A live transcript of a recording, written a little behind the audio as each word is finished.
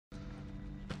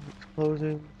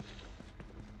Closing.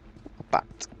 A bat.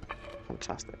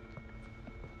 Fantastic.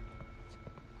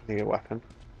 Need a weapon.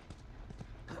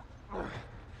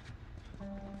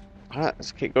 Alright,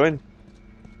 let's keep going.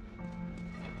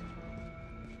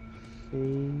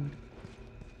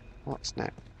 What's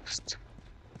next?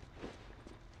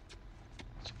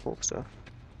 It's full stuff.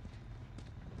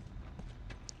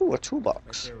 Ooh, a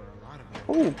toolbox.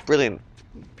 Oh, brilliant.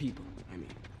 People, I mean.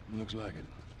 Looks like it.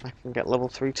 I can get level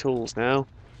 3 tools now.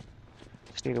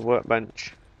 Just need a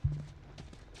workbench.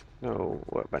 No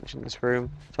workbench in this room,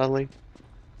 sadly.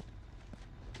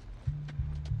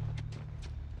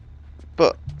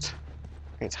 But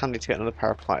it's handy to get another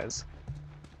pair of pliers.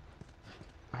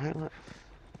 Alright,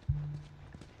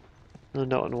 no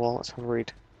note on the wall, let's have a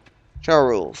read. Shower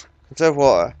rules. Conserve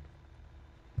water.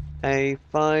 A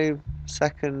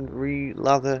 5-second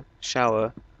re-lather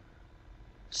shower.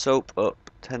 Soap up,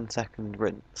 10-second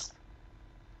rinse.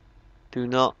 Do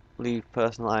not leave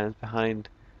personal items behind.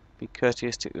 Be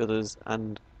courteous to others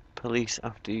and police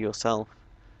after yourself.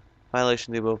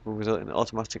 Violation of the above will result in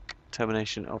automatic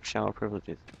termination of shower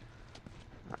privileges.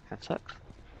 That kind of sucks.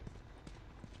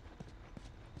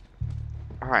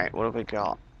 Alright, what have we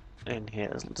got in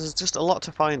here? There's just a lot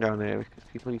to find down here because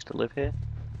people used to live here.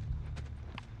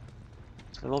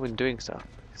 So they've all been doing stuff.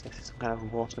 So this is some kind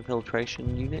of water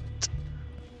filtration unit.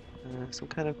 Some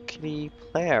kind of kiddie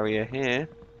play area here.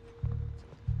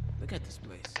 Look at this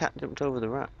place. The cat jumped over the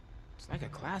rat. It's like a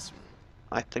classroom.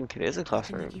 I think it is a How can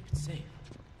classroom. they keep it safe?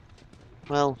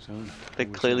 Well, Son, they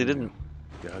what's clearly on you? didn't.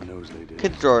 God knows they did.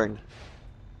 Kids drawing.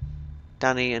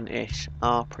 Danny and Ish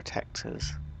are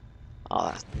protectors. Oh,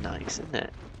 that's nice, isn't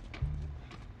it?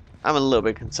 I'm a little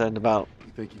bit concerned about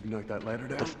You think you can knock that ladder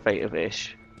the down? fate of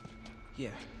Ish. Yeah.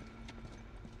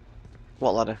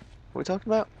 What ladder? What are we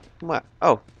talking about? Where?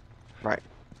 Oh, right.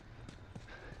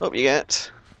 Up you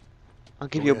get. I'll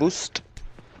give you a boost.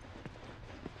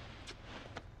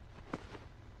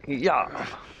 Yeah.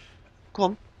 Come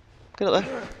on. Get up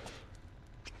there.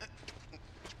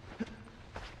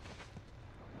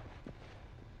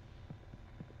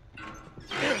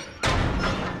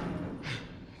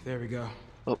 There we go.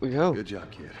 Up we go. Good job,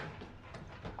 kid.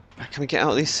 Can we get out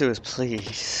of these sewers,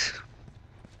 please?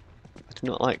 I do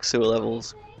not like sewer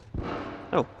levels.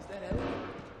 Oh.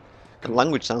 The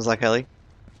language sounds like Ellie.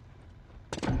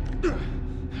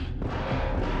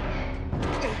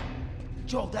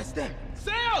 Joel, that's them.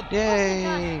 Sam!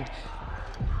 Yay!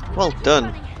 Well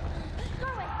done.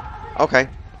 Okay.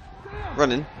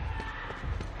 Running.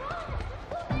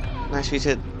 Nice of you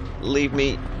to leave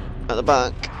me at the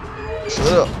back.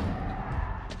 Ugh.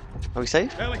 Are we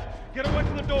safe? Ellie, get away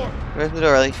from the door. Go from the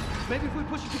door, Ellie. Maybe if we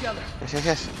push it together. Yes, yes,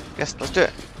 yes. Yes, let's do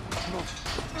it.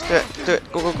 Let's do it. Let's do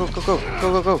it. Go, go, go, go, go.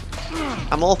 Go, go, go.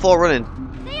 I'm all for running.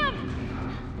 Sam!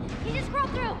 He just crawled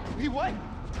through! He what?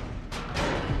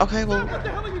 Okay, well, What the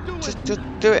hell are you doing? just do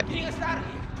it. Getting us out of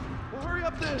here. Well, hurry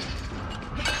up then.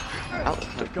 Out.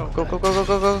 Go, go, go, go, go,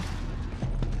 go, go.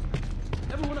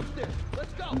 Everyone upstairs.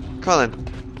 Let's go. Come on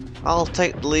then. I'll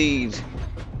take the lead.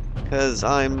 Because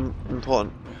I'm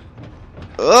important.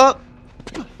 Oh!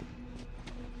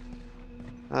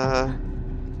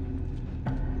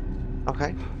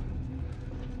 Okay.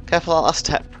 Careful that last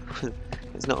step.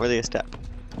 It's not really a step.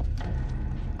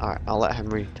 Alright, I'll let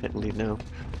Henry take the lead now.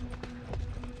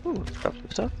 Ooh, let's grab some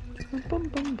stuff. Bum,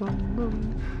 bum, bum,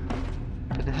 bum.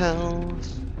 Bit of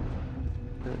health.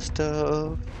 Bit of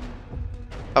stuff.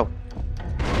 Oh.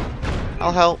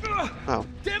 I'll help. Oh.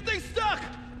 Damn thing's stuck.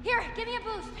 Here, give me a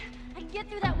boost. I can get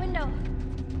through that window.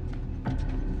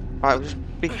 Alright, just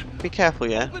be careful,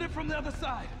 yeah? Open it from the other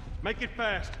side. Make it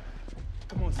fast.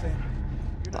 Come on, Sam.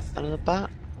 You're not safe. Another bat?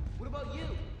 What about you?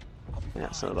 Yeah,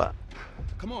 it's another bat.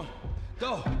 Come on.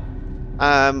 Go.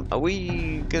 Are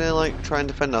we gonna like try and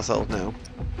defend ourselves now?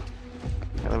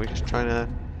 Or are we just trying to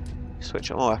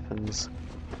switch up our weapons?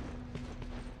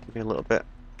 Be a little bit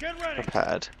Get ready.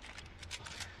 prepared.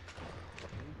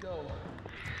 Go.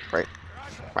 Right.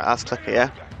 Right, that's clicker, yeah?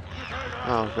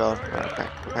 Oh god. Right, okay,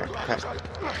 okay, okay.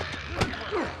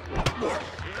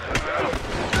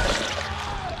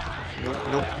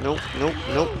 Nope, nope, nope,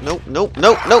 nope, nope, nope,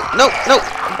 nope, nope, nope, nope!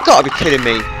 You gotta be kidding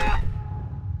me!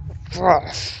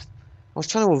 I was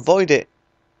trying to avoid it.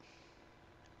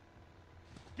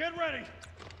 Get ready.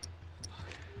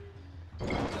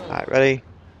 Alright, ready?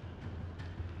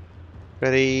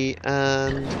 Ready,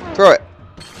 and throw it!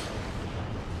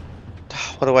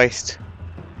 What a waste.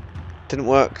 Didn't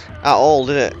work at all,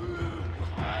 did it?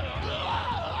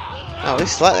 Oh, at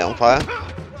least slightly on fire.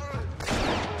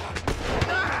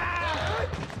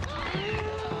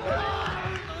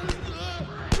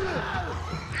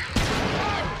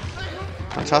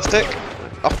 Fantastic.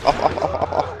 Off.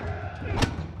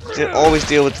 Always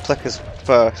deal with the clickers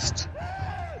first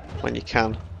when you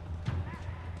can,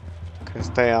 because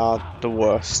they are the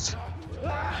worst.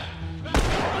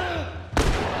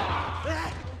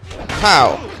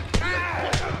 How?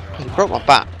 You broke my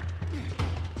back.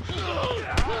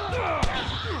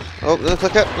 Oh, another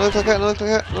clicker,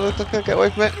 get away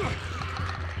from it.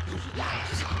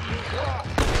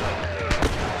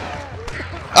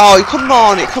 Oh, come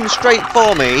on, it comes straight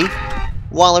for me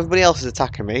while everybody else is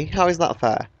attacking me. How is that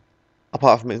fair?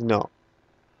 Apart from it's not.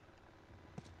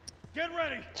 Get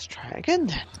ready. Let's try it again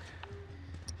then. Here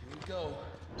we go.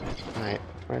 Right,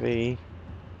 ready.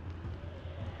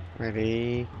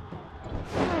 Ready.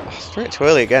 Oh, I threw it too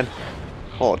early again.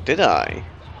 Or did I?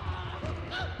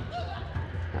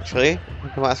 Actually, I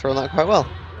think I might have thrown that quite well.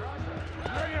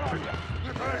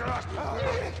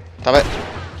 Damn it.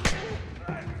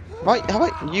 Right, how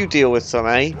about you deal with some,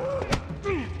 eh?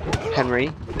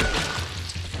 Henry.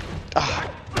 Ah,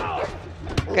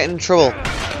 getting in trouble.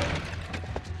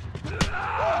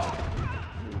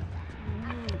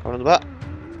 Going on the back.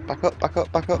 Back up.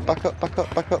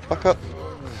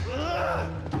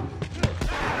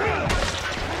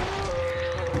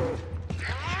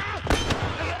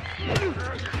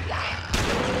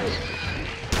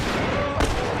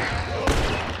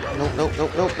 No,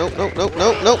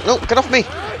 get off me!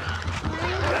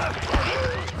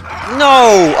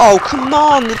 No! Oh, come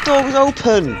on, the door was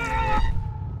open!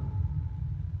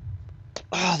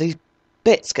 Oh, these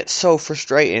bits get so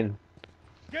frustrating.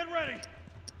 Get ready.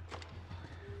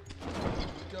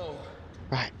 Go.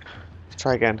 Right, let's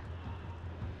try again.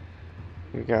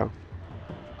 Here we go.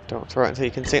 Don't throw it until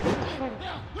you can see it.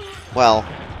 Well,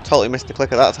 totally missed the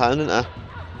clicker that time, didn't I?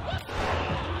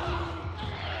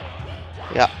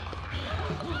 Yeah.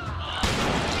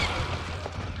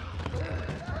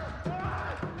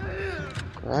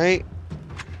 Right.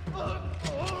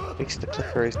 At least the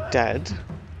clicker is dead.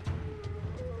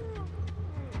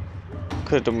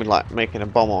 Could have done with like making a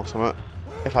bomb or something.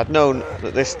 If I'd known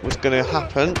that this was going to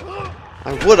happen,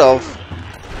 I would have.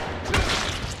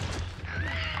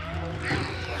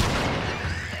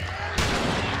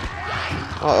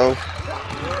 Uh-oh.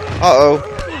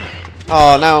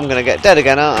 Oh, now I'm going to get dead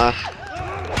again, aren't I?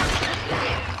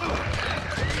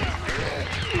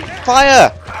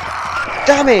 Fire!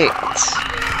 Damn it!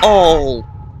 Oh!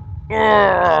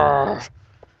 Urgh.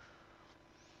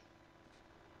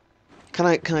 Can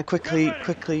I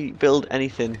quickly build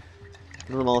anything?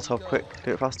 Another Molotov, quick.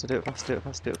 Do it faster.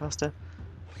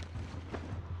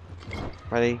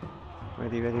 Ready. I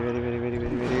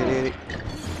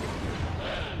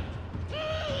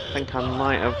think I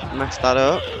might have messed that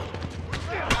up.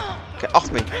 Get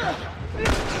off me!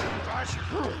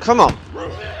 Come on!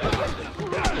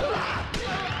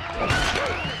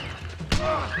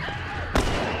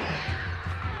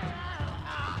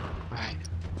 Right.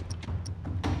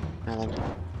 Now then,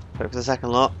 wait for the second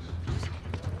lot.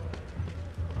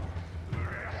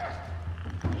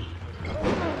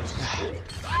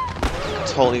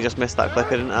 Totally just missed that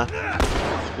clicker, didn't I?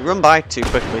 You run by too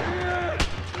quickly.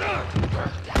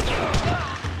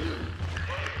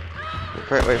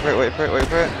 Wait for it.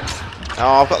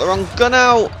 Oh, I've got the wrong gun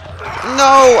out!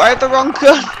 No, I had the wrong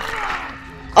gun!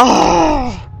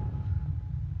 Oh!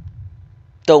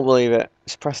 Don't believe it.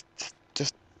 Just pressed,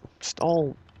 just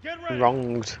all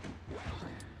wronged. Here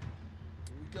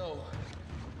we go.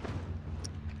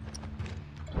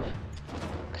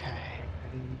 Okay.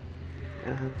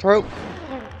 Throw.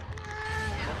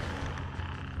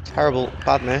 Terrible,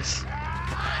 bad miss.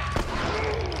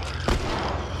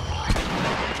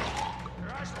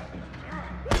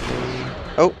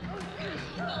 Oh.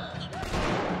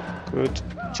 Good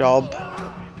job.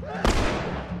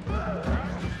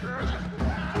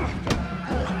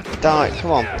 Die,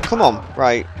 come on.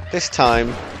 Right, this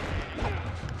time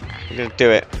I'm gonna do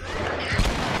it.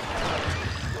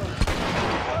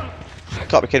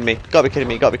 Gotta be kidding me. Is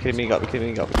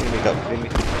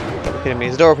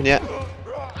the door open yet?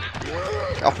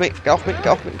 Get off me.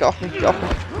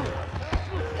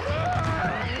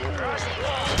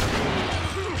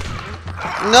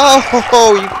 No!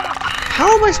 How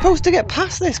am I supposed to get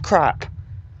past this crap?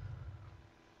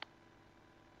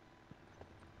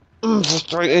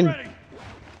 Frustrating.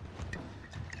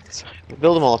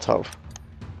 Build a Molotov.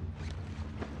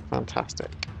 Fantastic.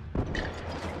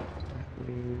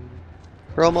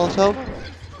 Throw a Molotov.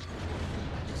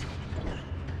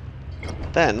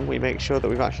 Then we make sure that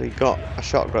we've actually got a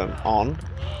shotgun on.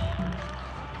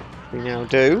 We now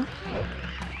do.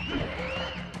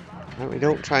 No, we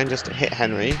don't try and just hit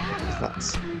Henry,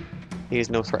 because he is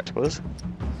no threat to us.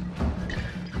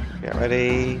 Get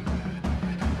ready.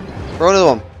 Throw another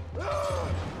one.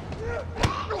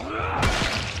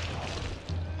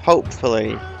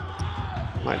 Hopefully,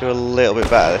 might do a little bit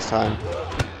better this time.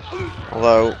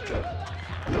 Although,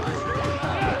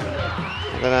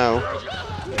 I don't know.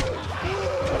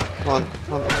 Come on,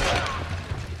 come on.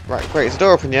 Right, great. Is the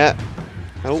door open yet?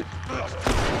 Nope.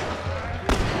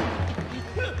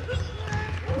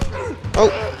 Oh,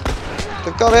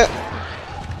 they've got it.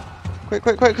 Quick,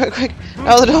 quick, quick, quick, quick.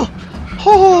 Out the door.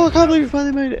 Oh, I can't believe we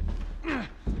finally made it.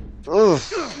 Ugh.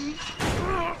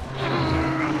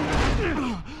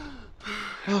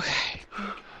 Okay.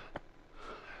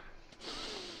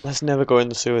 Let's never go in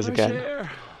the sewers again.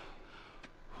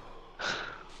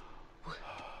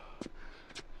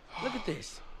 Look at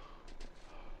this.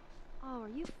 Oh, are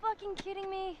you fucking kidding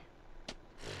me?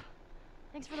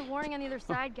 Thanks for the warning on the other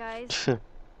side, guys. So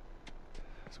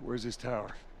where's this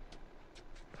tower?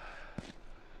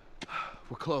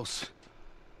 We're close.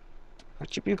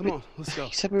 Would you be Come on, let's go.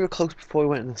 He said we were close before we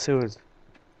went in the sewers.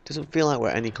 Doesn't feel like we're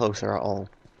any closer at all.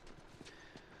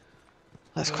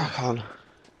 Let's crack on.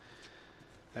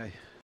 Hey,